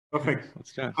Perfect.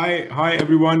 Let's go. Hi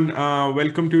everyone.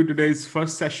 Welcome to today's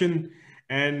first session.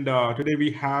 And today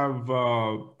we have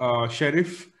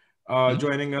Sherif Mhm.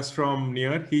 joining us from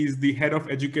Near. He's the head of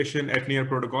education at Near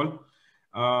Protocol.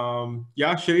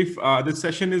 Yeah, Sherif, this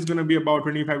session is going to be about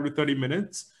 25 to 30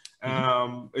 minutes.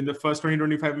 Mhm. In the first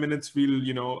 25 minutes,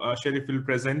 Sherif will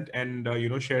present and,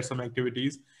 share some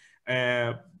activities.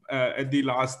 At the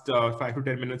last 5 to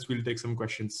 10 minutes, we'll take some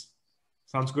questions.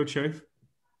 Sounds good, Sherif?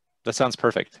 That sounds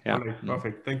perfect. All Yeah. right,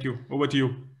 perfect. Thank you. Over to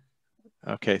you.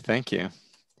 Okay, thank you.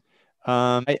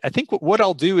 I think what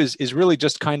I'll do is really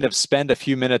just kind of spend a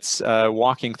few minutes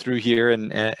walking through here,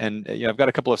 and I've got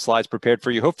a couple of slides prepared for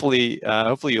you. Hopefully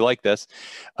you like this.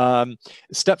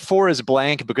 Step 4 is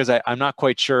blank because I'm not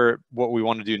quite sure what we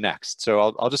want to do next. So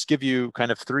I'll just give you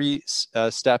kind of 3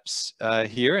 steps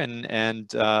here, and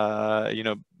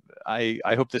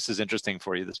I hope this is interesting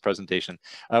for you, this presentation.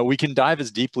 We can dive as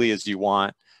deeply as you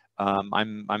want.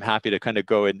 I'm happy to kind of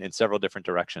go in several different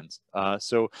directions.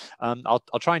 So I'll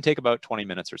try and take about 20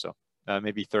 minutes or so,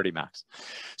 maybe 30 max.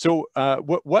 So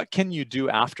what can you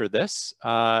do after this?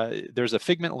 There's a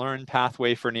Figment Learn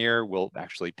pathway for Near. We'll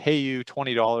actually pay you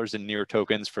 $20 in Near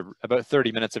tokens for about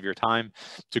 30 minutes of your time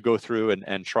to go through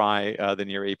and try the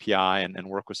Near API and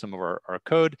work with some of our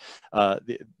code.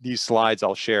 These slides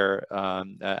I'll share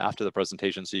after the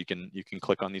presentation, so you can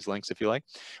click on these links if you like.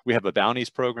 We have a bounties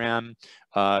program,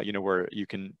 where you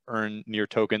can earn Near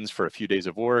tokens for a few days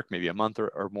of work, maybe a month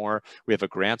or more. We have a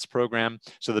grants program.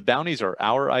 So the bounties are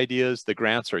our ideas, the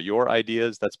grants are your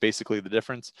ideas. That's basically the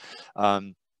difference.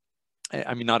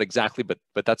 I mean, not exactly, but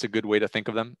that's a good way to think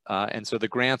of them. And so the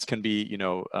grants can be,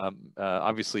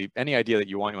 obviously any idea that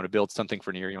you want to build something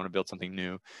for Near, you want to build something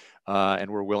new,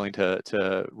 and we're willing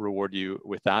to reward you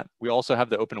with that. We also have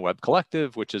the Open Web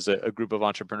Collective, which is a group of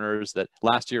entrepreneurs that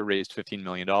last year raised $15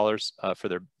 million for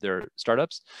their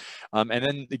startups. And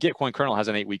then the Gitcoin kernel has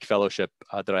an 8-week fellowship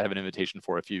that I have an invitation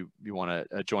for. If you want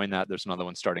to join that, there's another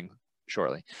one starting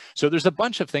shortly. So there's a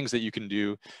bunch of things that you can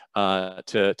do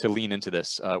to lean into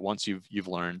this once you've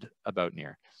learned about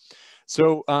Near.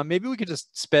 So maybe we could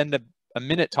just spend a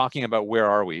minute talking about where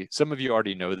are we. Some of you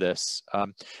already know this.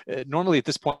 Normally at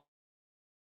this point,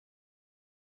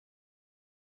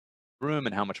 room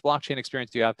and how much blockchain experience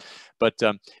do you have, but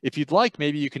if you'd like,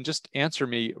 maybe you can just answer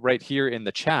me right here in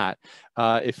the chat.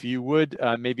 If you would,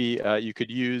 maybe you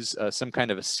could use some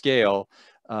kind of a scale.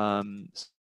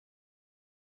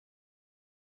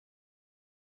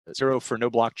 0 for no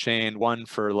blockchain, 1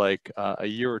 for like a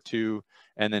year or 2,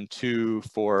 and then 2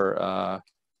 for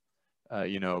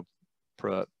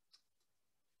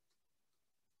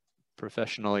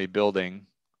professionally building,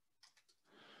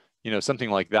 something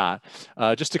like that,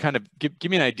 just to kind of give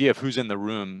me an idea of who's in the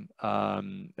room,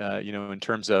 in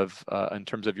terms of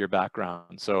your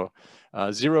background. So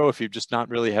 0 if you just not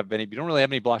really have any, you don't really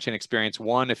have any blockchain experience.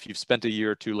 1 if you've spent a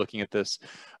year or 2 looking at this,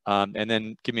 and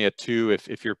then give me a 2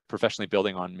 if you're professionally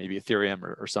building on maybe Ethereum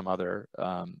or some other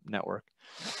network.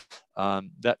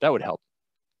 That would help.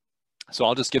 So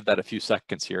I'll just give that a few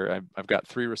seconds here. I've got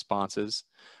 3 responses.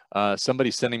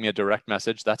 Somebody's sending me a direct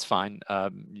message. That's fine.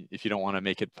 If you don't want to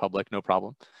make it public, no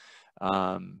problem.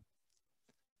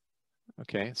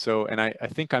 Okay, so, and I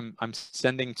think I'm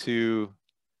sending to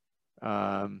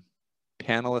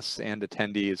panelists and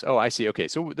attendees. Oh, I see. Okay,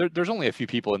 so there's only a few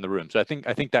people in the room, so I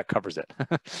think that covers it.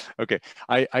 Okay,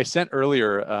 I sent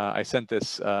earlier. I sent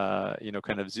this,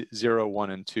 kind of 0,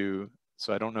 1, and 2.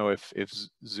 So I don't know if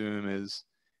Zoom is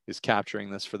capturing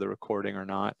this for the recording or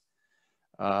not.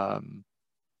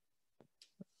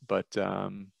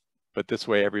 But this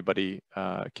way everybody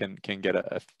can get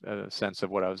a sense of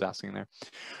what I was asking there.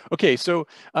 Okay, so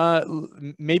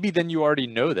maybe then you already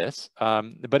know this,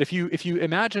 but if you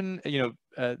imagine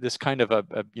this kind of a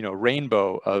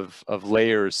rainbow of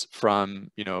layers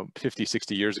from 50,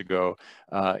 60 years ago,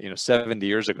 70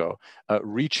 years ago,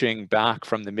 reaching back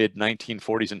from the mid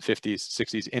 1940s and 50s,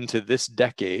 60s into this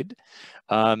decade.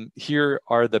 Here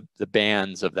are the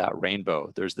bands of that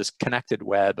rainbow. There's this connected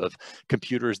web of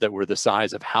computers that were the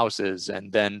size of houses,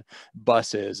 and then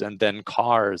buses, and then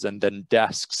cars, and then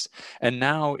desks. And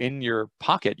now in your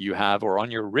pocket you have, or on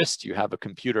your wrist you have, a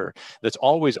computer that's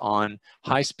always on,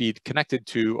 high speed, connected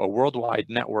to a worldwide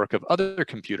network of other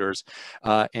computers,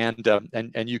 and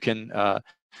you can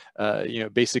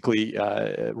basically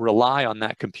rely on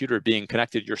that computer being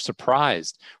connected. You're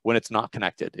surprised when it's not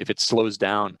connected, if it slows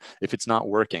down, if it's not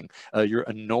working. You're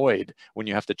annoyed when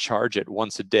you have to charge it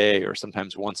once a day or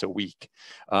sometimes once a week.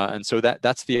 And so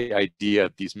that's the idea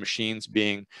of these machines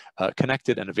being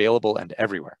connected and available and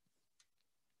everywhere.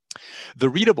 The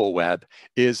readable web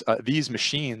is these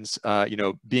machines,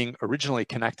 being originally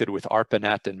connected with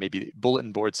ARPANET and maybe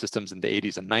bulletin board systems in the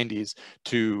 80s and 90s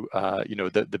to,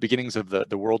 the beginnings of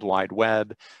the World Wide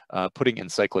Web, putting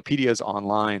encyclopedias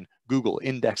online, Google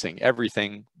indexing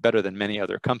everything better than many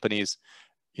other companies,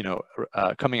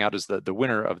 coming out as the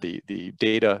winner of the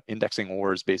data indexing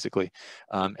wars, basically.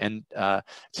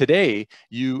 Today,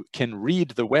 you can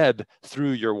read the web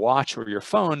through your watch or your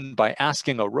phone by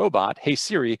asking a robot, hey,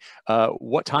 Siri,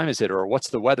 what time is it, or what's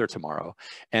the weather tomorrow?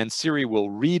 And Siri will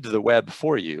read the web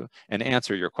for you and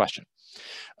answer your question.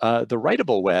 The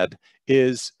writable web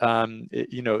is,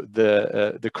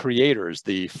 the creators,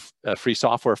 the Free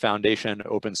Software Foundation,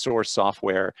 open source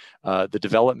software, the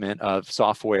development of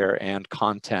software and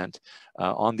content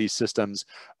on these systems,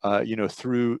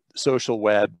 through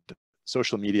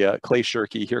social media, Clay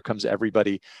Shirky, Here Comes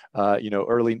Everybody,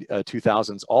 early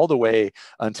 2000s, all the way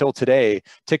until today,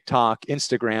 TikTok,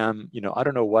 Instagram, I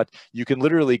don't know what, you can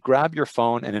literally grab your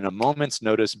phone and in a moment's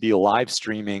notice be live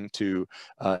streaming to,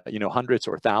 hundreds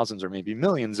or thousands or maybe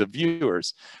millions of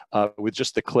viewers with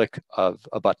just the click of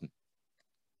a button.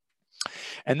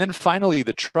 And then finally,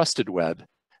 the trusted web,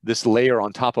 this layer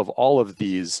on top of all of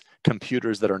these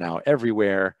computers that are now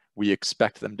everywhere. We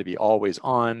expect them to be always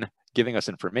on, giving us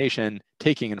information,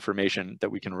 taking information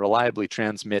that we can reliably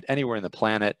transmit anywhere in the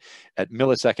planet at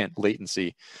millisecond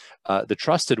latency. The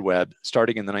trusted web,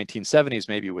 starting in the 1970s,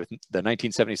 maybe with the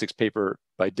 1976 paper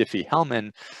by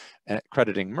Diffie-Hellman,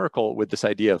 crediting Merkle with this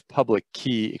idea of public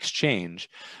key exchange,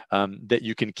 that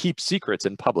you can keep secrets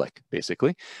in public,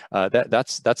 basically.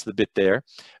 That's the bit there.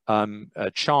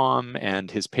 Chom and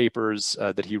his papers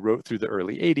that he wrote through the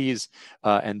early 80s,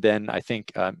 and then I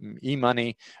think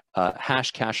e-money,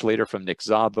 Hashcash later from Nick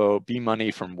Szabo,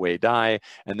 B-Money from Wei Dai,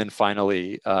 and then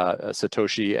finally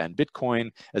Satoshi and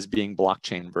Bitcoin as being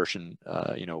blockchain version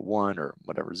 1 or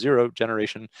whatever 0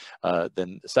 generation,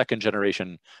 then second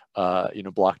generation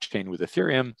blockchain with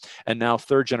Ethereum, and now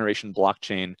third generation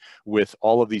blockchain with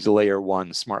all of these layer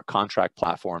 1 smart contract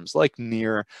platforms like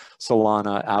Near,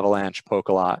 Solana, Avalanche,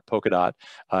 Polkadot,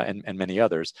 and many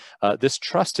others. This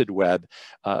trusted web,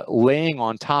 laying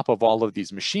on top of all of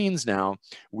these machines now,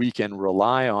 we can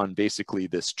rely on basically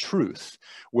this truth,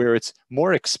 where it's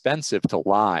more expensive to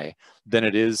lie than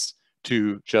it is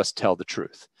to just tell the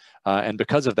truth. And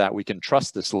because of that, we can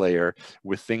trust this layer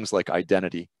with things like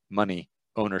identity, money,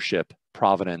 ownership,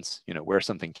 provenance, where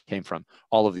something came from,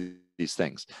 all of these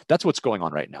things. That's what's going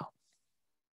on right now.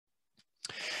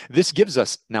 This gives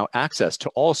us now access to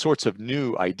all sorts of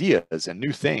new ideas and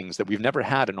new things that we've never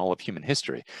had in all of human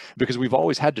history, because we've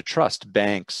always had to trust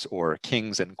banks or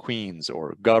kings and queens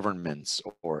or governments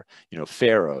or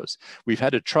pharaohs. We've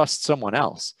had to trust someone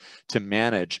else to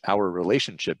manage our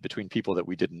relationship between people that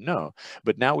we didn't know.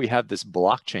 But now we have this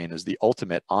blockchain as the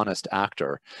ultimate honest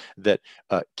actor that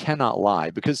cannot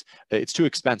lie, because it's too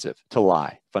expensive to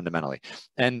lie, fundamentally.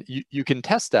 And you can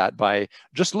test that by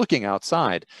just looking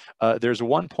outside. There's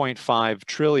 1.5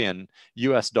 trillion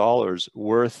US dollars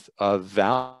worth of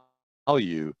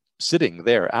value sitting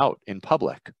there out in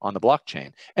public on the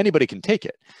blockchain. Anybody can take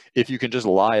it if you can just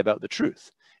lie about the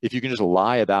truth. If you can just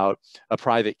lie about a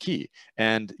private key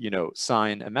and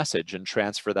sign a message and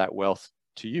transfer that wealth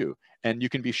to you. And you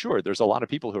can be sure there's a lot of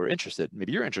people who are interested,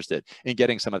 maybe you're interested in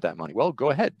getting some of that money. Well,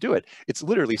 go ahead, do it. It's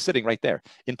literally sitting right there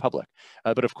in public.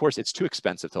 But of course, it's too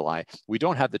expensive to lie. We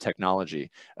don't have the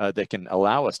technology that can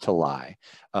allow us to lie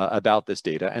about this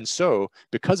data. And so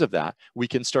because of that, we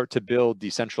can start to build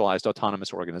decentralized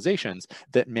autonomous organizations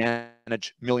that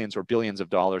manage millions or billions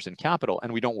of dollars in capital,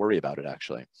 and we don't worry about it,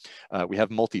 actually. We have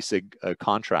multi-sig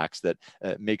contracts that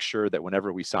make sure that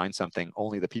whenever we sign something,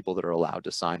 only the people that are allowed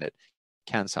to sign it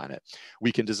can sign it.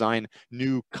 We can design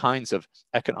new kinds of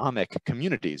economic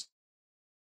communities.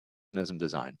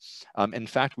 Design. In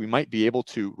fact, we might be able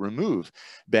to remove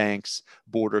banks,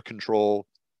 border control,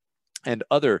 and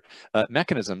other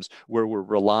mechanisms where we're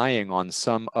relying on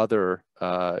some other,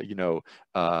 some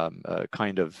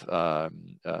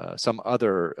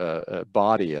other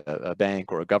body, a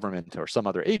bank or a government or some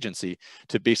other agency,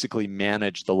 to basically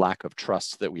manage the lack of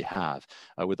trust that we have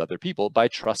with other people by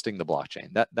trusting the blockchain.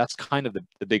 That's kind of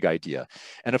the big idea.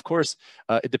 And of course,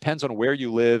 it depends on where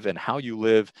you live and how you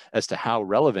live as to how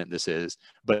relevant this is,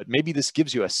 but maybe this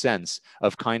gives you a sense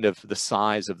of kind of the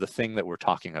size of the thing that we're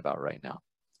talking about right now.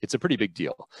 It's a pretty big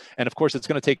deal. And of course, it's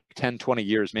going to take 10, 20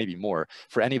 years, maybe more,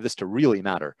 for any of this to really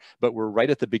matter. But we're right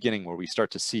at the beginning where we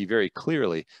start to see very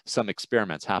clearly some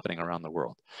experiments happening around the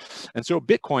world. And so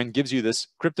Bitcoin gives you this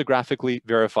cryptographically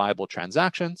verifiable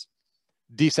transactions,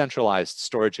 decentralized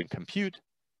storage and compute,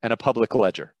 and a public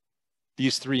ledger.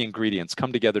 these three ingredients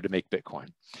come together to make Bitcoin.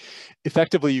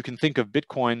 Effectively, you can think of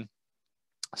Bitcoin,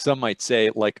 some might say,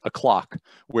 like a clock,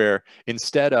 where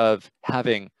instead of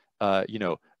having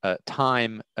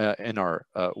time in our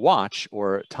watch,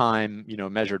 or time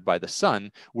measured by the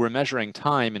sun, we're measuring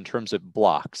time in terms of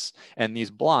blocks, and these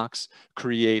blocks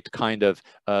create kind of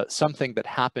something that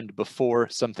happened before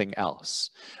something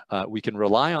else. We can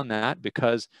rely on that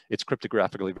because it's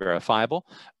cryptographically verifiable.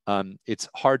 It's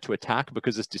hard to attack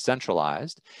because it's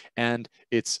decentralized, and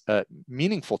it's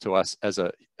meaningful to us as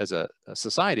a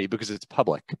society because it's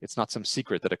public. It's not some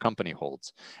secret that a company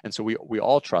holds, and so we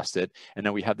all trust it. And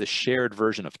then we have this shared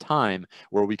version of time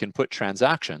where we can put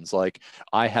transactions like,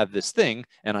 I have this thing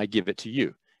and I give it to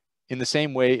you. In the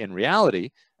same way, in reality,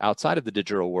 outside of the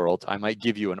digital world, I might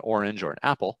give you an orange or an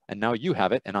apple, and now you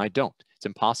have it and I don't. It's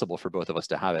impossible for both of us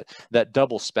to have it. That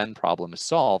double spend problem is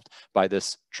solved by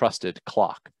this trusted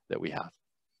clock that we have.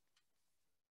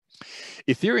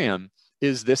 Ethereum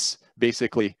is this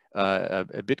basically a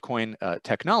Bitcoin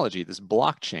technology, this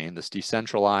blockchain, this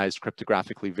decentralized,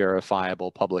 cryptographically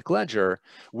verifiable public ledger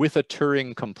with a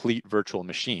Turing complete virtual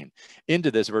machine.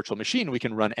 Into this virtual machine, we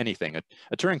can run anything.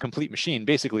 A Turing complete machine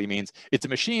basically means it's a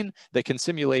machine that can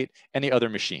simulate any other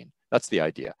machine. That's the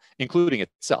idea, including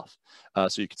itself.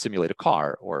 So you can simulate a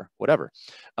car or whatever.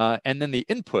 And then the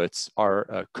inputs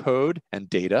are code and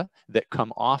data that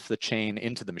come off the chain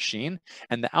into the machine.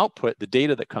 And the output, the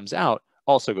data that comes out,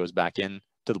 also goes back in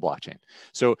to the blockchain.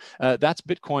 So that's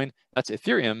Bitcoin, that's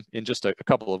Ethereum in just a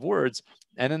couple of words.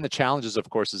 And then the challenges, of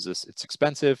course, is this: it's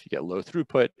expensive, you get low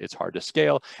throughput, it's hard to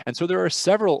scale. And so there are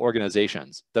several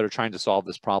organizations that are trying to solve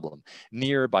this problem.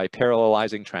 Near by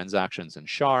parallelizing transactions in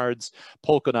shards,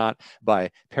 Polkadot by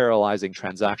parallelizing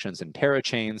transactions in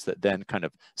parachains that then kind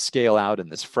of scale out in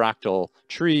this fractal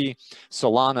tree,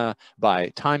 Solana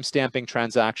by timestamping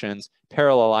transactions,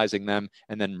 parallelizing them,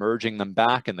 and then merging them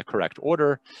back in the correct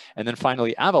order. And then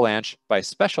finally, Avalanche by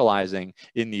specializing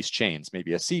in these chains,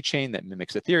 maybe a C chain that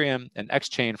mimics Ethereum, an X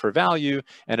chain for value,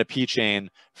 and a P chain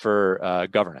for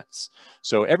governance.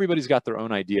 So everybody's got their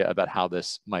own idea about how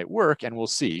this might work, and we'll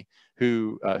see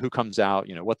who comes out,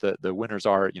 what the winners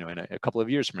are, in a couple of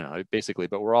years from now, basically.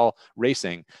 But we're all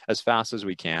racing as fast as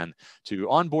we can to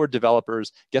onboard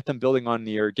developers, get them building on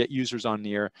Near, get users on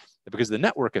Near, because the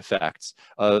network effects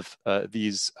of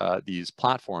these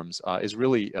platforms is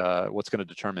really what's going to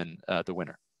determine the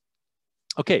winner.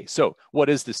 Okay, so what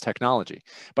is this technology?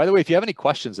 By the way, if you have any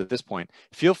questions at this point,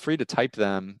 feel free to type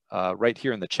them right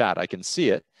here in the chat. I can see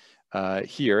it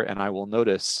here, and I will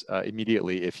notice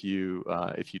immediately if you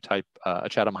type a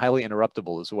chat. I'm highly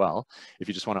interruptible as well if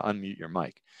you just want to unmute your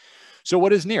mic. So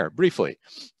what is Near? Briefly,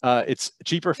 it's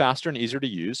cheaper, faster, and easier to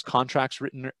use. Contracts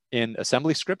written in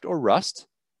assembly script or Rust.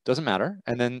 Doesn't matter.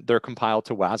 And then they're compiled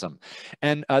to WASM.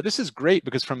 And this is great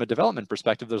because from a development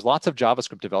perspective, there's lots of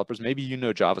JavaScript developers. Maybe you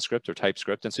know JavaScript or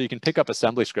TypeScript. And so you can pick up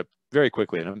assembly script very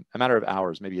quickly in a matter of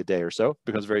hours, maybe a day or so. It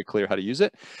becomes very clear how to use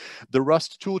it. The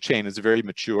Rust toolchain is very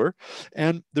mature.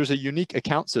 And there's a unique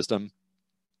account system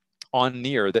on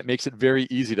Near that makes it very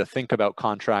easy to think about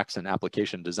contracts and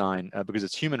application design because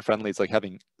it's human friendly. It's like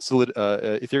having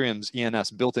Ethereum's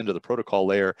ENS built into the protocol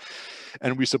layer,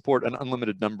 and we support an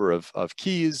unlimited number of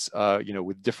keys,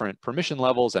 with different permission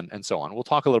levels and so on. We'll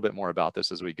talk a little bit more about this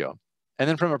as we go. And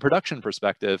then from a production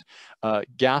perspective,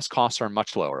 gas costs are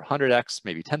much lower, 100x,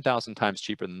 maybe 10,000 times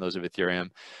cheaper than those of Ethereum.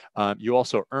 You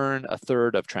also earn a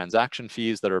third of transaction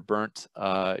fees that are burnt,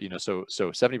 so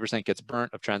 70% gets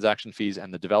burnt of transaction fees,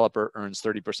 and the developer earns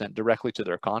 30% directly to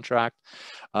their contract.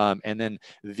 And then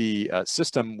the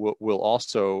system will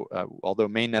also, although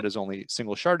mainnet is only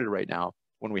single sharded right now,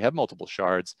 when we have multiple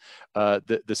shards,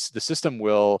 the system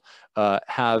will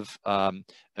have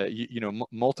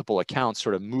multiple accounts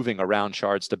sort of moving around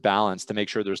shards to balance, to make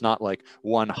sure there's not like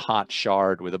one hot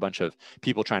shard with a bunch of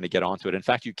people trying to get onto it. In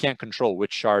fact, you can't control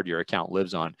which shard your account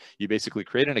lives on. You basically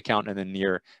create an account and then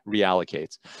Near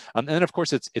reallocates. And then of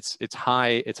course it's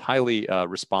highly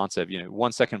responsive.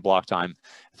 1 second block time,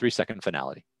 3 second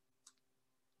finality.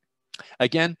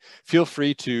 Again, feel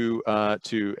free to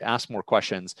ask more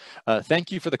questions.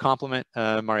 Thank you for the compliment,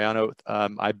 Mariano.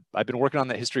 I've been working on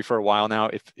that history for a while now.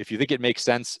 If you think it makes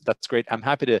sense, that's great. I'm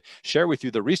happy to share with you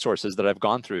the resources that I've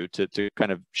gone through to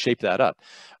kind of shape that up.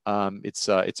 It's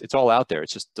all out there. It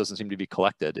just doesn't seem to be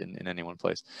collected in any one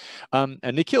place. And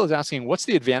Nikhil is asking, what's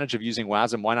the advantage of using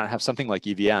WASM? Why not have something like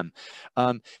EVM?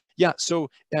 Yeah, so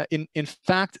in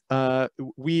fact,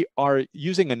 we are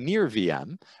using a near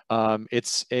VM.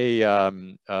 It's a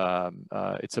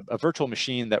virtual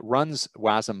machine that runs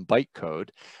WASM bytecode.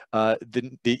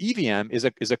 The EVM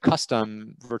is a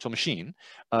custom virtual machine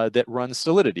that runs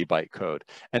Solidity bytecode.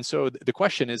 And so the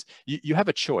question is, you have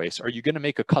a choice. Are you going to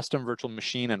make a custom virtual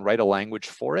machine and write a language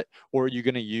for it, or are you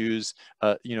going to use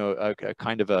a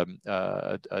kind of a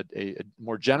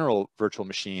more general virtual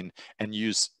machine and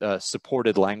use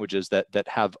supported languages that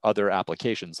have other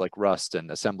applications like Rust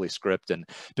and assembly script and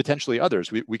potentially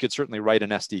others? We could certainly write an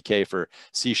SDK for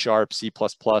C#, C++,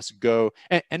 Go,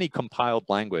 any compiled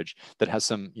language that has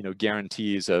some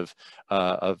guarantees of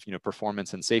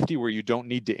performance and safety, where you don't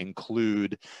need to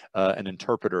include an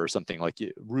interpreter or something. Like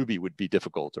Ruby would be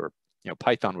difficult, or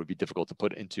Python would be difficult to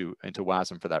put into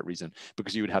WASM for that reason,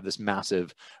 because you would have this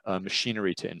massive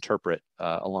machinery to interpret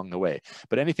along the way.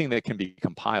 But anything that can be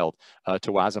compiled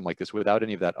to WASM like this without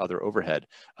any of that other overhead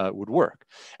would work.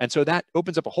 And so that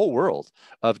opens up a whole world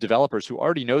of developers who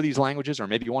already know these languages, or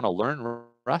maybe want to learn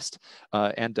Rust.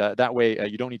 And that way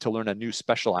you don't need to learn a new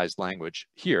specialized language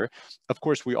here. Of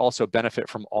course, we also benefit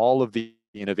from all of the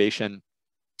innovation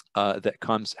that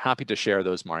comes. Happy to share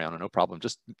those, Mariano, no problem.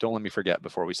 Just don't let me forget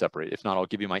before we separate. If not, I'll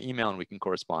give you my email and we can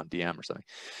correspond, DM or something.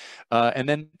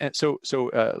 So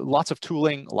lots of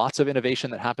tooling, lots of innovation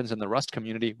that happens in the Rust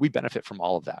community. We benefit from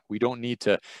all of that. We don't need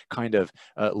to kind of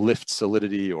lift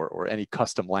Solidity or any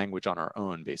custom language on our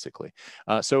own, basically.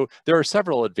 So there are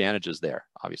several advantages there,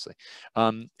 obviously.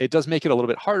 It does make it a little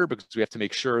bit harder because we have to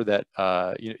make sure that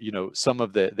some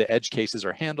of the edge cases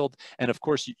are handled. And of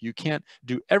course, you can't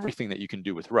do everything that you can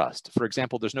do with Rust. For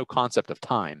example, there's no concept of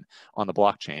time on the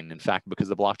blockchain. In fact, because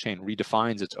the blockchain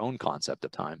redefines its own concept of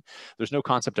time, there's no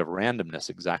concept of randomness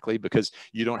exactly, because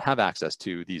you don't have access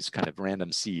to these kind of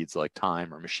random seeds like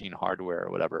time or machine hardware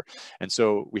or whatever. And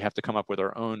so we have to come up with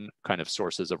our own kind of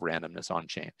sources of randomness on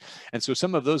chain. And so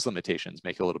some of those limitations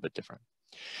make it a little bit different.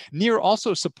 Near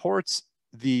also supports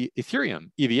the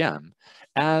Ethereum EVM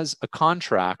as a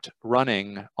contract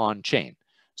running on chain.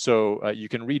 So you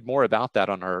can read more about that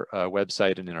on our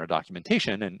website and in our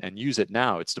documentation, and use it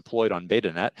now. It's deployed on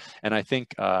BetaNet, and I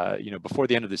think before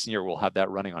the end of this year we'll have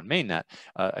that running on mainnet.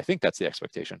 I think that's the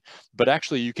expectation. But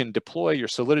actually, you can deploy your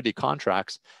Solidity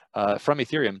contracts from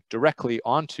Ethereum directly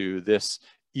onto this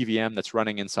EVM that's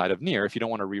running inside of Near, if you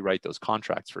don't want to rewrite those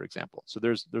contracts, for example. So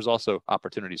there's also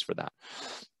opportunities for that.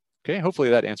 Okay, hopefully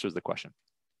that answers the question.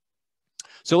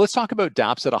 So let's talk about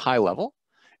dApps at a high level.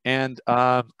 And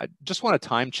I just want to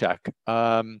time check.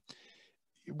 How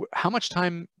much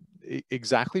time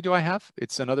exactly do I have?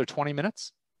 It's another 20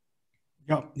 minutes?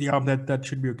 Yeah, that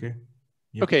should be okay.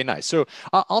 Yep. Okay, nice. So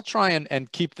I'll try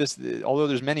and keep this, although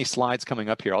there's many slides coming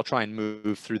up here, I'll try and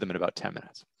move through them in about 10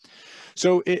 minutes.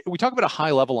 So we talk about a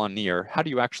high level on Near. How do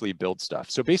you actually build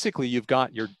stuff? So basically, you've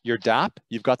got your dApp,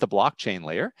 you've got the blockchain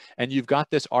layer, and you've got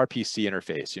this RPC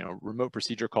interface, remote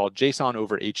procedure called JSON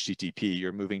over HTTP.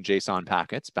 You're moving JSON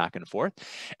packets back and forth.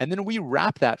 And then we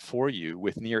wrap that for you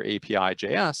with Near API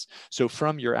JS. So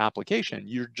from your application,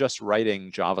 you're just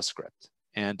writing JavaScript.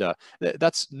 And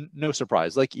that's no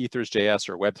surprise. Like Ethers.js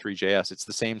or Web3.js, it's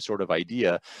the same sort of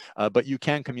idea, but you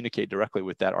can communicate directly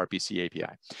with that RPC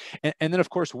API. And then, of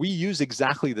course, we use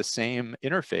exactly the same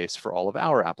interface for all of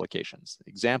our applications.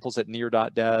 Examples at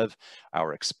near.dev,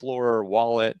 our Explorer,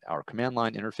 wallet, our command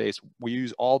line interface, we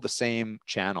use all the same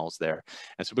channels there.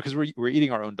 And so because we're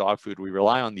eating our own dog food, we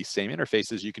rely on these same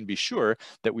interfaces. You can be sure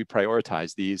that we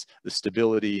prioritize the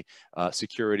stability,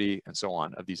 security, and so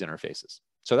on of these interfaces.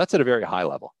 So that's at a very high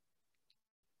level.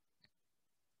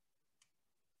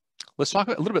 Let's talk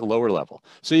a little bit lower level.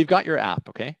 So you've got your app,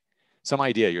 okay? Some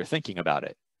idea, you're thinking about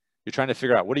it. You're trying to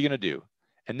figure out, what are you going to do?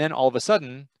 And then all of a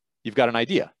sudden, you've got an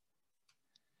idea.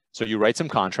 So you write some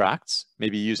contracts,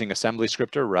 maybe using assembly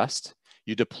script or Rust.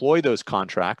 You deploy those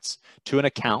contracts to an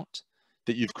account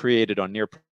that you've created on Near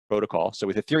protocol. So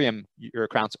with Ethereum, your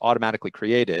account's automatically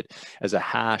created as a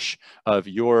hash of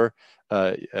your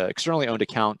externally owned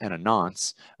account and a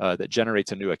nonce that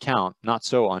generates a new account. Not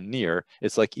so on Near.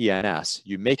 It's like ENS.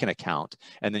 You make an account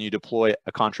and then you deploy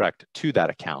a contract to that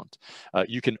account.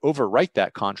 You can overwrite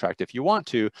that contract if you want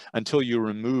to until you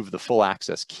remove the full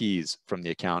access keys from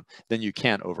the account. Then you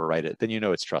can't overwrite it. Then you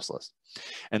know it's trustless.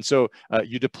 And so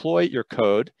you deploy your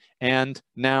code, and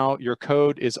now your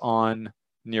code is on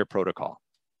Near protocol.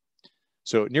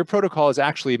 So Near protocol is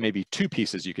actually maybe two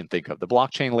pieces you can think of, the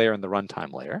blockchain layer and the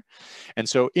runtime layer. And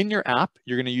so in your app,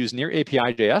 you're going to use Near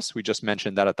API JS. We just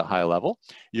mentioned that at the high level.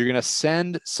 You're going to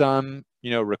send some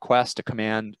request, a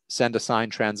command, send a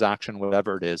signed transaction,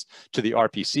 whatever it is, to the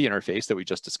RPC interface that we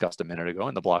just discussed a minute ago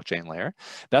in the blockchain layer.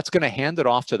 That's going to hand it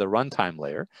off to the runtime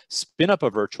layer, spin up a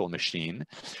virtual machine,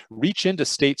 reach into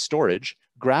state storage,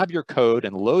 grab your code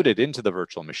and load it into the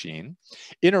virtual machine,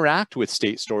 interact with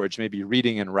state storage, maybe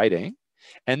reading and writing,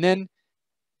 and then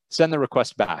send the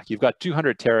request back. You've got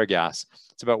 200 teragas.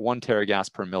 It's about 1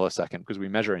 teragas per millisecond because we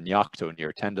measure in yocto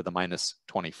near 10 to the minus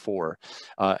 24.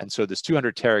 And so this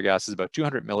 200 teragas is about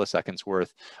 200 milliseconds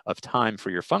worth of time for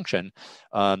your function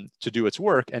to do its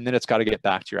work, and then it's got to get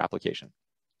back to your application.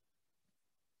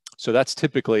 So that's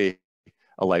typically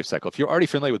a life cycle. If you're already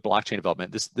familiar with blockchain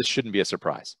development, this shouldn't be a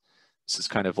surprise. This is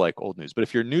kind of like old news. But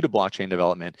if you're new to blockchain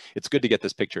development, it's good to get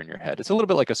this picture in your head. It's a little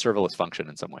bit like a serverless function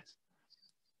in some ways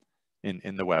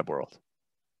in the web world.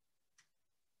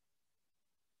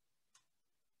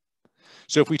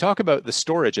 So if we talk about the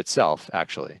storage itself,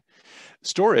 actually,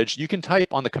 storage, you can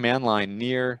type on the command line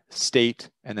near, state,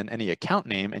 and then any account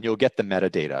name, and you'll get the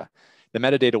metadata. The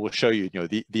metadata will show you,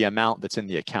 the amount that's in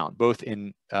the account, both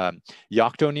in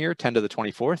yocto near 10 to the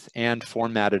 24th and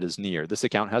formatted as near. This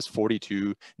account has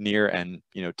 42 near and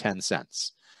 10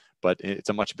 cents, but it's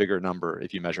a much bigger number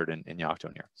if you measure it in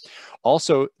yocto near.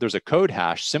 Also, there's a code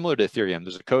hash similar to Ethereum.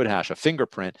 There's a code hash, a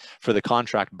fingerprint for the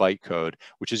contract bytecode,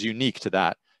 which is unique to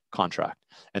that contract.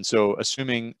 And so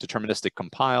assuming deterministic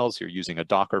compiles, you're using a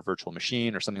Docker virtual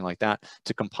machine or something like that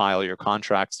to compile your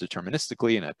contracts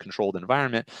deterministically in a controlled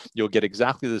environment, you'll get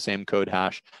exactly the same code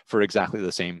hash for exactly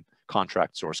the same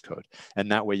contract source code.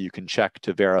 And that way you can check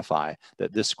to verify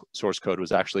that this source code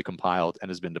was actually compiled and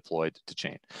has been deployed to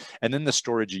chain. And then the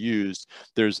storage used,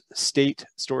 there's state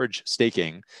storage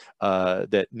staking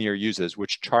that Near uses,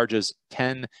 which charges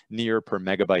 10 Near per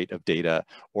megabyte of data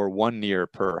or 1 Near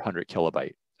per 100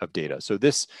 kilobyte of data. So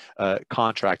this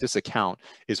contract, this account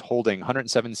is holding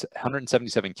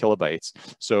 177 kilobytes.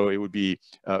 So it would be,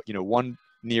 1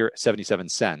 Near 77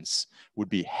 cents would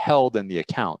be held in the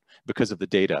account because of the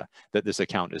data that this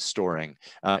account is storing.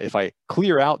 If I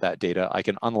clear out that data, I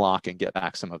can unlock and get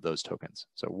back some of those tokens.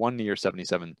 So 1 Near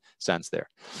 77 cents there.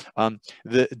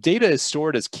 The data is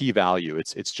stored as key value.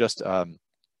 It's just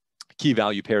key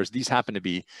value pairs. These happen to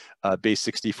be base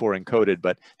 64 encoded,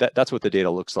 but that's what the data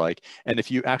looks like. And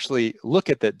if you actually look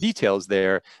at the details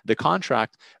there, the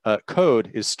contract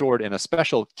code is stored in a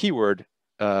special keyword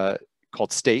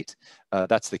called state.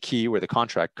 That's the key where the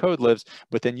contract code lives,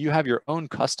 but then you have your own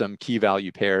custom key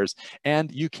value pairs,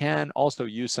 and you can also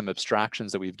use some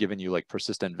abstractions that we've given you, like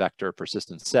persistent vector,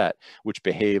 persistent set, which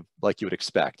behave like you would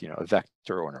expect, a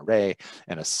vector or an array,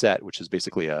 and a set, which is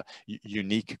basically a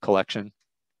unique collection.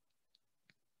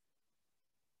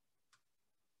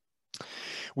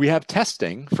 We have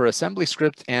testing for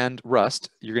AssemblyScript and Rust.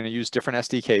 You're going to use different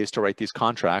SDKs to write these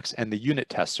contracts, and the unit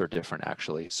tests are different,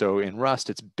 actually. So in Rust,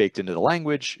 it's baked into the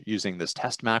language using this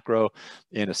test macro.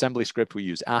 In AssemblyScript, we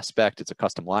use Aspect. It's a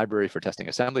custom library for testing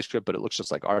AssemblyScript, but it looks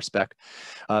just like RSpec.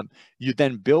 You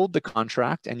then build the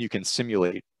contract, and you can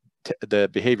simulate the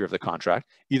behavior of the contract,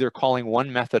 either calling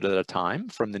one method at a time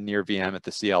from the Near VM at the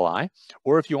CLI,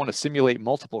 or if you want to simulate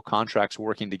multiple contracts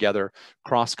working together,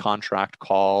 cross-contract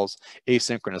calls,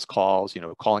 asynchronous calls,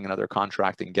 calling another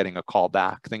contract and getting a call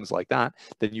back, things like that,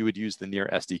 then you would use the Near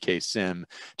SDK sim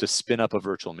to spin up a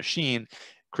virtual machine,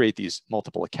 create these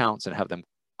multiple accounts, and have them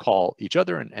call each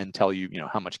other and tell you,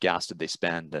 how much gas did they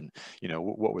spend, and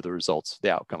what were the results,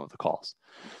 the outcome of the calls.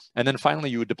 And then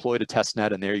finally, you would deploy to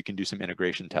testnet, and there you can do some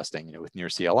integration testing, with Near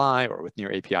CLI or with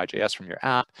Near API.js from your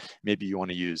app. Maybe you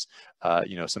want to use,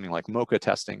 something like Mocha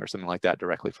testing or something like that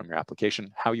directly from your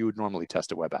application, how you would normally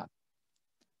test a web app.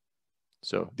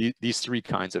 So these three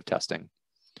kinds of testing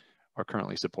are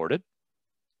currently supported.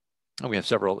 And we have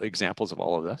several examples of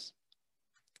all of this.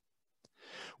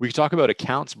 We can talk about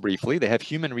accounts briefly. They have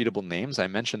human readable names. I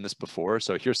mentioned this before.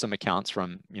 So here's some accounts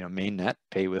from mainnet,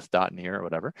 paywith.near or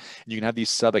whatever. You can have these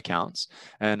sub accounts.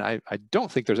 And I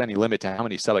don't think there's any limit to how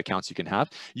many sub accounts you can have.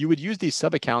 You would use these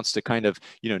sub accounts to kind of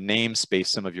namespace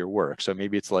some of your work. So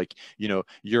maybe it's like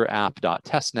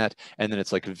yourapp.testnet, and then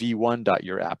it's like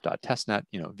v1.yourapp.testnet,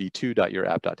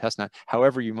 v2.yourapp.testnet.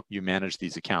 However you manage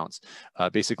these accounts,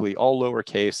 basically all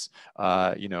lowercase.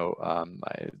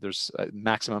 There's a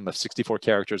maximum of 64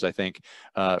 characters, I think,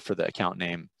 for the account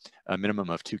name, a minimum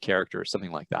of 2 characters,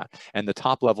 something like that. And the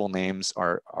top level names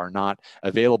are not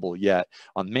available yet.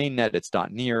 On mainnet, it's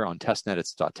 .near. On testnet,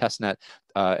 it's .testnet.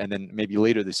 And then maybe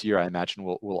later this year, I imagine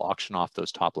we'll auction off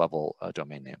those top level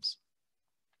domain names.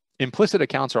 Implicit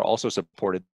accounts are also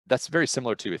supported. That's very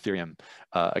similar to Ethereum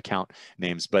account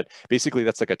names, but basically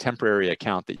that's like a temporary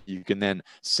account that you can then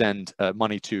send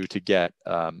money to get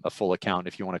a full account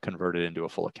if you want to convert it into a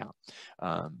full account.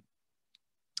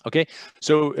 Okay,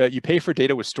 so you pay for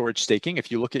data with storage staking.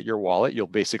 If you look at your wallet, you'll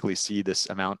basically see this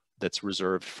amount that's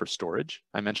reserved for storage.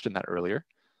 I mentioned that earlier.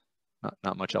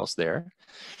 Not much else there.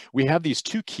 We have these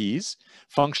two keys,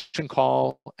 function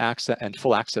call access and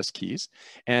full access keys.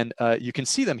 And you can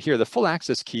see them here. The full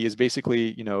access key is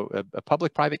basically, you know, a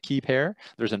public-private key pair.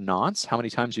 There's a nonce, how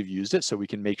many times you've used it, so we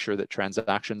can make sure that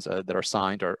transactions that are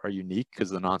signed are unique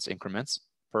because the nonce increments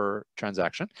per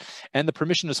transaction. And the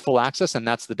permission is full access, and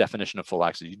that's the definition of full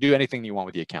access. You do anything you want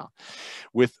with the account.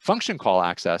 With function call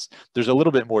access, there's a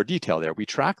little bit more detail there. We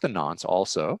track the nonce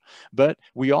also, but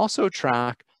we also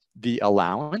track the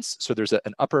allowance. So there's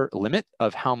an upper limit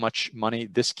of how much money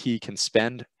this key can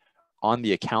spend on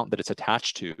the account that it's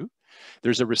attached to.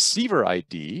 There's a receiver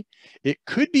ID. It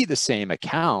could be the same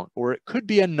account, or it could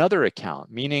be another account,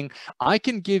 meaning I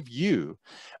can give you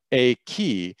a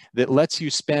key that lets you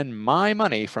spend my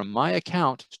money from my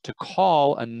account to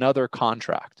call another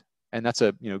contract. And that's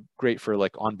a, you know, great for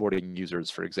like onboarding users,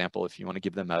 for example, if you want to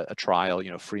give them a trial,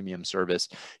 you know, freemium service.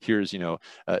 Here's, you know,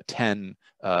 10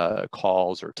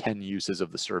 calls or 10 uses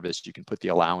of the service. You can put the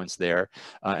allowance there.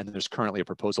 And there's currently a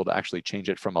proposal to actually change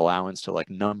it from allowance to like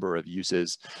number of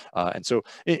uses. And so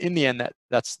in the end,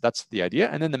 that's the idea.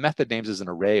 And then the method names is an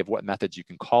array of what methods you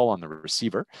can call on the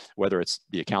receiver, whether it's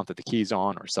the account that the key's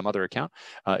on or some other account.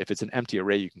 If it's an empty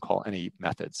array, you can call any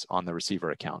methods on the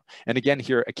receiver account. And again,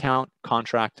 here, account,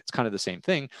 contract, it's kind of the same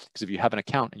thing, because if you have an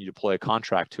account and you deploy a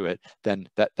contract to it, then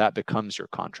that becomes your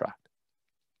contract.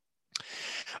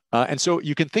 And so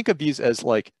you can think of these as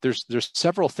like, there's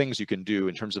several things you can do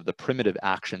in terms of the primitive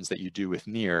actions that you do with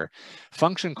Near.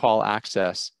 Function call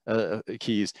access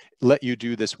keys let you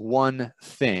do this one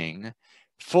thing.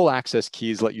 Full access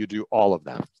keys let you do all of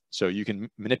them. So you can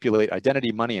manipulate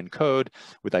identity, money, and code.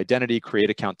 With identity, create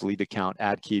account, delete account,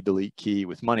 add key, delete key.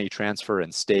 With money, transfer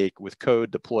and stake. With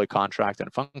code, deploy contract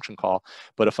and function call.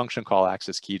 But a function call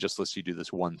access key just lets you do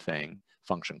this one thing,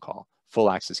 function call.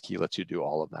 Full access key lets you do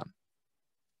all of them.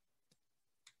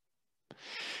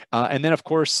 And then, of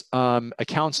course,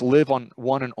 accounts live on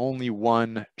one and only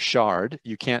one shard.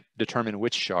 You can't determine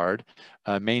which shard.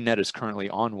 Mainnet is currently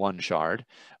on one shard,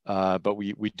 but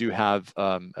we do have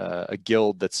a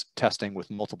guild that's testing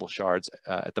with multiple shards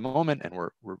at the moment, and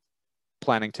we're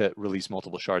planning to release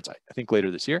multiple shards, I think, later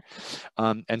this year.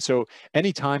 And so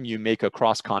anytime you make a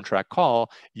cross-contract call,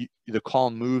 the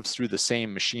call moves through the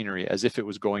same machinery as if it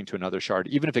was going to another shard.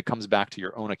 Even if it comes back to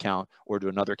your own account or to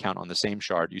another account on the same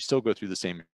shard, you still go through the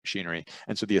same machinery.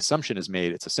 And so the assumption is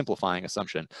made, it's a simplifying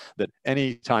assumption, that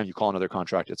anytime you call another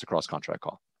contract, it's a cross-contract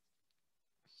call.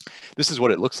 This is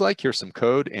what it looks like. Here's some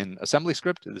code in assembly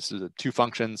script. This is two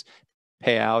functions,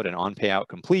 payout and on payout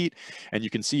complete. And you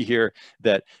can see here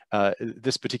that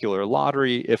this particular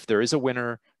lottery, if there is a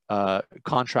winner,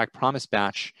 contract promise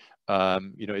batch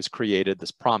is created,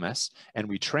 this promise, and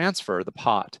we transfer the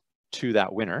pot to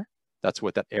that winner. That's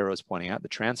what that arrow is pointing at, the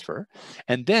transfer.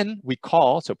 And then we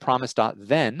call, so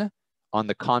promise.then on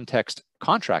the context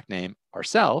contract name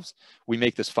ourselves, we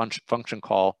make this function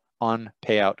call on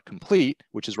payout complete,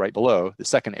 which is right below the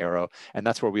second arrow. And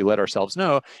that's where we let ourselves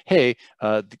know, hey,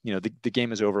 the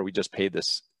game is over. We just paid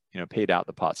this, paid out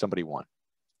the pot, somebody won.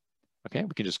 Okay,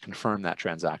 we can just confirm that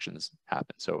transactions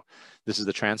happen. So this is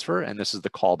the transfer and this is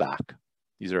the callback.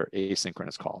 These are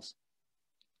asynchronous calls.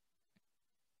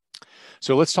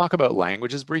 So let's talk about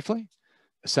languages briefly.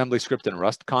 Assembly script and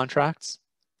Rust contracts.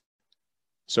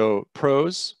 So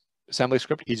pros, assembly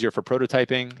script, easier for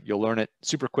prototyping. You'll learn it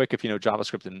super quick if you know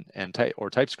JavaScript or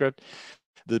TypeScript.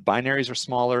 The binaries are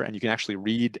smaller, and you can actually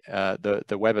read the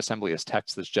WebAssembly as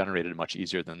text that's generated much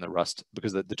easier than the Rust,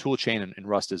 because the tool chain in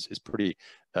Rust is pretty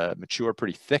mature,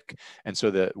 pretty thick, and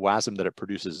so the WASM that it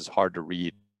produces is hard to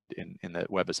read in the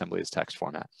WebAssembly as text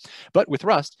format. But with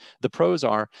Rust, the pros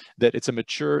are that it's a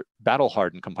mature,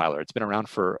 battle-hardened compiler. It's been around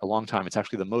for a long time. It's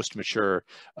actually the most mature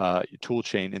tool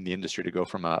chain in the industry to go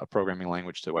from a programming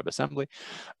language to WebAssembly.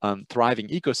 Thriving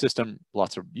ecosystem,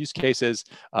 lots of use cases,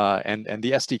 and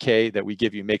the SDK that we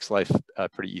give you makes life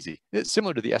pretty easy. It's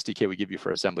similar to the SDK we give you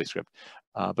for assembly script,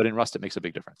 but in Rust it makes a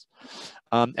big difference.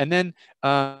 And then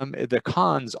the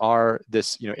cons are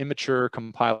this, immature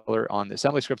compiler on the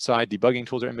assembly script side. Debugging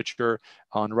tools are immature.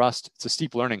 On Rust, it's a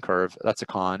steep learning curve. That's a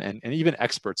con, and even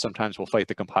experts sometimes will fight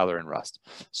the compiler in Rust.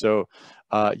 So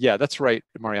yeah, that's right,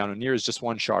 Mariano. Near is just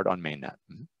one shard on mainnet.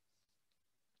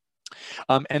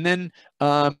 And then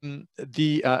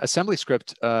the assembly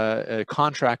script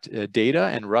contract data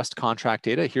and Rust contract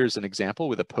data. Here's an example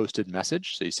with a posted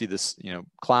message. So you see this,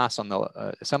 class on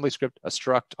the assembly script, a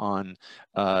struct on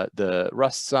the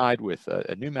Rust side with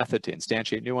a new method to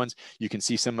instantiate new ones. You can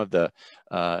see some of the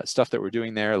stuff that we're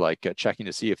doing there, like checking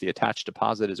to see if the attached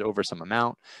deposit is over some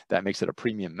amount. That makes it a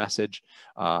premium message.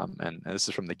 And this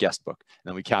is from the guest book. And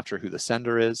then we capture who the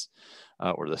sender is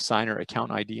or the signer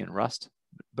account ID in Rust,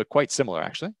 but quite similar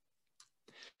actually.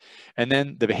 And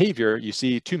then the behavior, you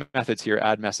see two methods here,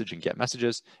 add message and get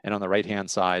messages. And on the right-hand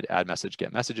side, add message,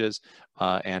 get messages.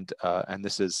 And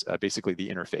this is basically the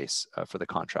interface for the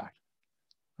contract.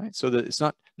 Right? So that it's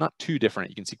not too different.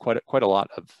 You can see quite a lot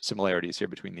of similarities here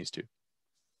between these two.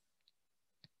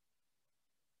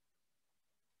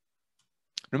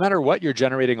 No matter what, you're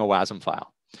generating a WASM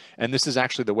file. And this is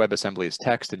actually the WebAssembly as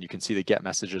text, and you can see the get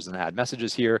messages and add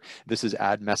messages here. This is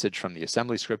add message from the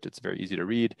assembly script. It's very easy to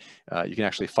read. You can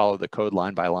actually follow the code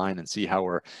line by line and see how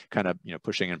we're kind of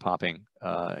pushing and popping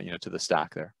to the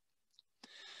stack there.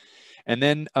 And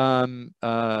then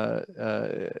that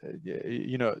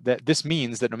this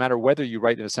means that no matter whether you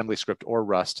write an assembly script or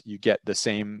Rust, you get the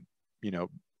same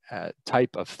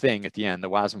type of thing at the end, the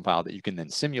WASM file that you can then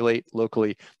simulate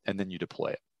locally, and then you deploy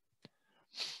it.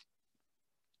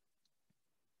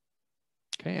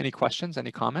 Okay, any questions,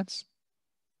 any comments?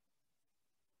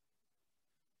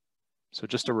 So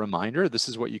just a reminder, this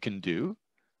is what you can do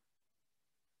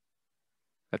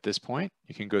at this point.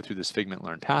 You can go through this Figment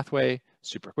Learn pathway,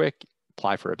 super quick,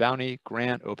 apply for a bounty,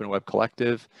 grant, Open Web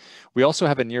Collective. We also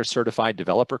have a near certified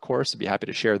developer course. I'd be happy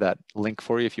to share that link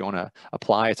for you if you want to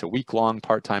apply. It's a week-long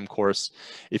part-time course.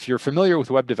 If you're familiar with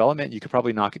web development, you could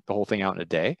probably knock the whole thing out in a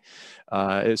day.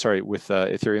 With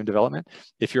Ethereum development.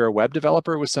 If you're a web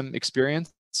developer with some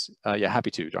experience, yeah,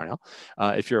 happy to, Darnell.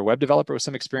 If you're a web developer with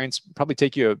some experience, probably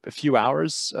take you a few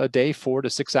hours a day, 4 to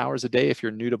 6 hours a day if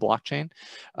you're new to blockchain,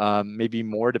 maybe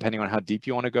more depending on how deep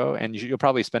you want to go, and you'll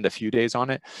probably spend a few days on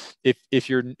it. If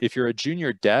you're a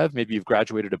junior dev, maybe you've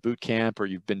graduated a boot camp or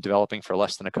you've been developing for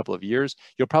less than a couple of years,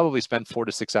 you'll probably spend 4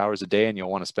 to 6 hours a day, and you'll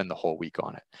want to spend the whole week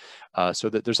on it. So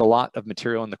that there's a lot of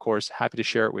material in the course. Happy to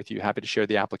share it with you. Happy to share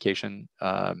the application.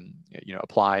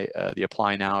 Apply the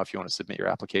apply now if you want to submit your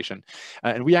application.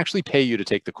 And we actually pay you to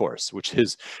take the course, which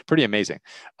is pretty amazing.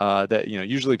 That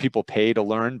usually people pay to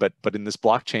learn, but in this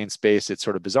blockchain space, it's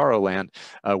sort of bizarro land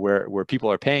where people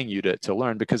are paying you to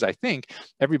learn, because I think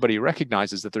everybody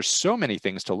recognizes that there's so many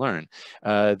things to learn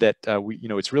that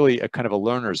it's really a kind of a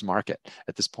learner's market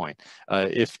at this point.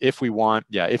 If we want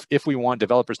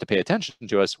developers to pay attention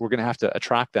to us, we're going to have to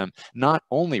attract them not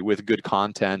only with good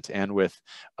content and with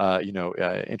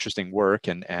interesting work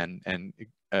and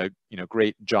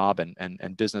great job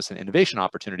and business and innovation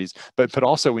opportunities, but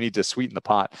also we need to sweeten the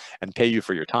pot and pay you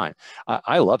for your time.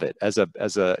 I love it as a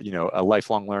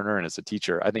lifelong learner and as a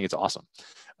teacher. I think it's awesome.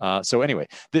 So anyway,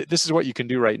 this is what you can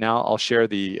do right now. I'll share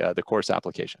the course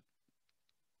application.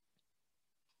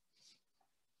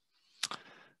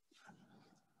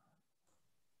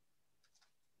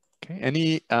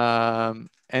 Okay.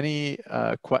 Any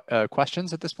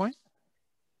questions at this point?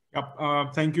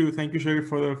 Yep. Thank you, Sherif,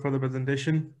 for the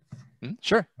presentation.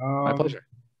 Sure, my pleasure.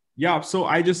 Yeah. So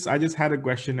I just had a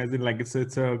question, as in, like, it's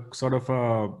a sort of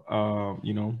a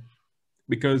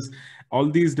because all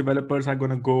these developers are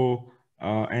going to go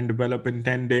and develop in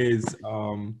 10 days.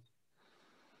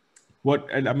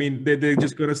 They're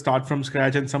just going to start from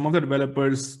scratch, and some of the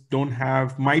developers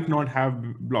might not have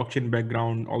blockchain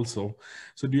background also.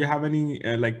 So do you have any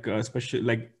special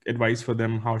advice for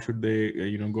them? How should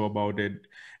they go about it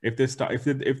if they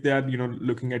are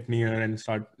looking at Near and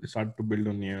start to build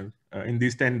on Near in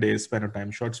these 10 days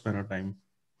short span of time?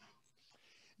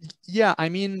 Yeah, I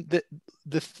mean, the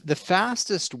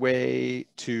fastest way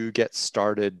to get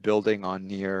started building on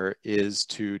Near is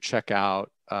to check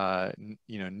out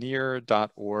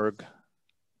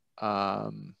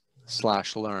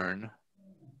near.org/learn,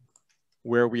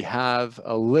 where we have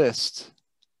a list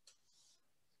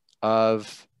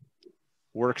of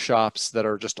workshops that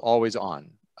are just always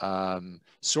on.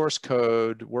 Source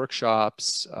code,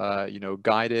 workshops,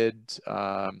 guided,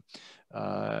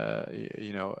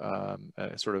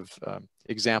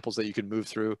 examples that you can move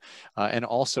through, and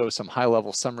also some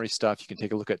high-level summary stuff. You can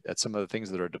take a look at some of the things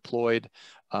that are deployed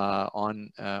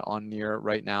on Near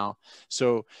right now.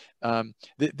 So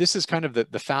this is kind of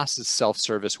the fastest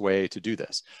self-service way to do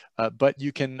this. But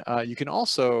you can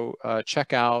also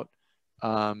check out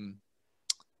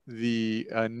the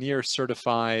Near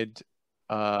certified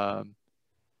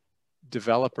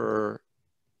developer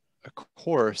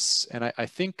course, and I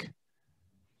think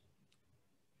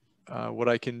what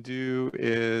I can do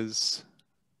is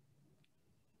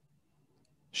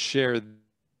share.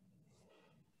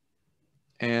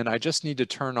 And I just need to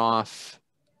turn off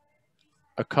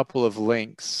a couple of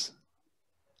links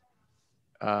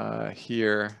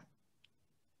here.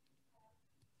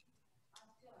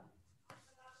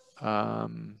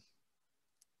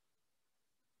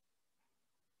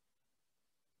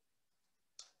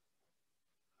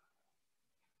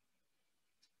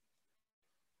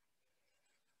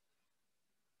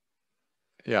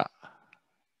 Yeah.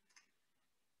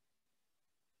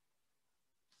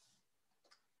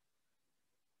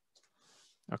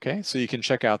 Okay, so you can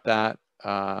check out that.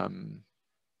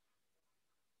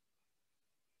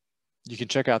 You can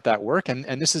check out that work,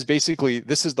 and this is basically,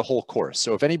 this is the whole course.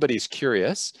 So if anybody's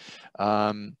curious,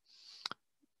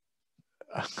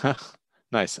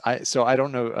 nice. So I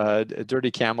don't know.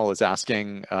 Dirty Camel is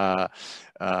asking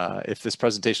if this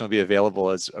presentation will be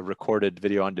available as a recorded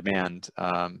video on demand.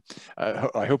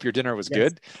 I hope your dinner was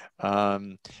good.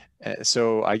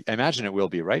 So I imagine it will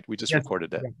be, right? We just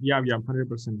recorded it. Yeah,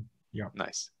 100%. Yeah.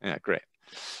 Nice. Yeah, great.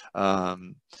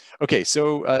 Okay,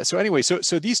 so anyway,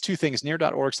 so these two things,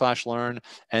 near.org/learn,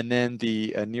 and then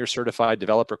the Near Certified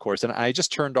Developer course. And I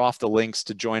just turned off the links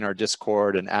to join our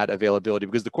Discord and add availability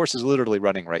because the course is literally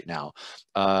running right now.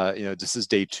 This is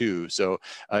day 2, so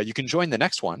you can join the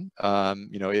next one.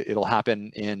 It'll happen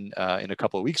in a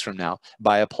couple of weeks from now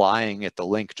by applying at the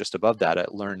link just above that at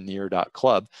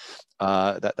learnnear.club.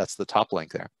 That's the top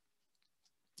link there.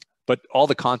 But all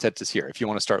the content is here. If you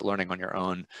want to start learning on your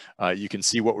own, you can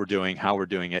see what we're doing, how we're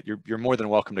doing it. You're more than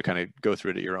welcome to kind of go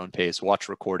through it at your own pace, watch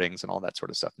recordings and all that sort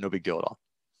of stuff. No big deal at all.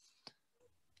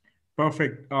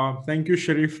 Perfect. Thank you,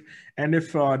 Sherif. And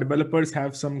if developers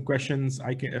have some questions,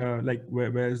 I can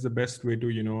where is the best way to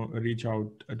reach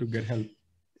out to get help?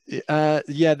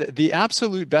 Yeah, the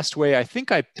absolute best way, I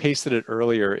think I pasted it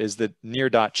earlier, is the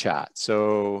near.chat.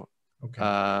 So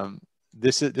okay.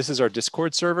 This is our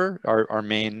Discord server, our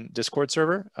main Discord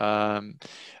server.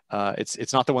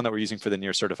 It's not the one that we're using for the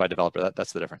Near Certified Developer.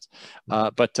 That's the difference.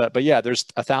 But yeah, there's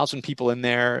 1,000 people in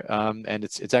there, and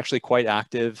it's actually quite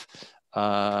active.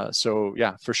 So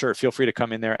yeah, for sure, feel free to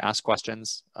come in there, ask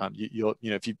questions. You'll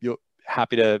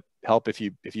happy to help if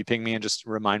you ping me and just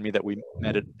remind me that we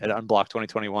met at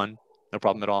unblock2021. No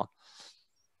problem at all.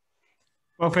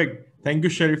 Perfect. Thank you,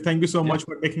 Sherif. Thank you so much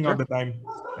for taking out the time.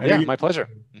 Yeah, my pleasure.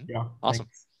 Yeah. Awesome.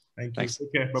 Thank you. Thanks.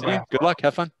 Okay. Bye-bye. Good luck.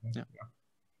 Have fun. Yeah.